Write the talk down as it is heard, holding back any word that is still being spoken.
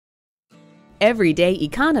Everyday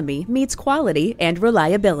economy meets quality and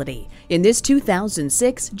reliability in this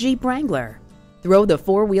 2006 Jeep Wrangler. Throw the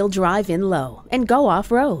four-wheel drive in low and go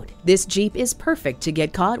off-road. This Jeep is perfect to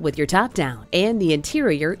get caught with your top down, and the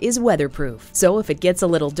interior is weatherproof. So if it gets a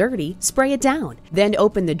little dirty, spray it down, then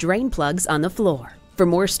open the drain plugs on the floor. For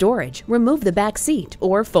more storage, remove the back seat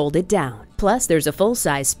or fold it down. Plus, there's a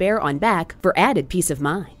full-size spare on back for added peace of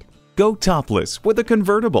mind. Go topless with a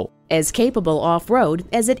convertible. As capable off-road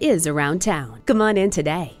as it is around town. Come on in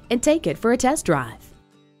today and take it for a test drive.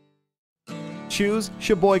 Choose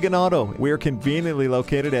Sheboygan Auto. We're conveniently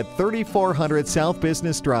located at 3400 South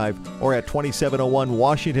Business Drive or at 2701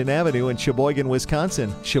 Washington Avenue in Sheboygan, Wisconsin.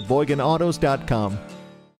 SheboyganAutos.com.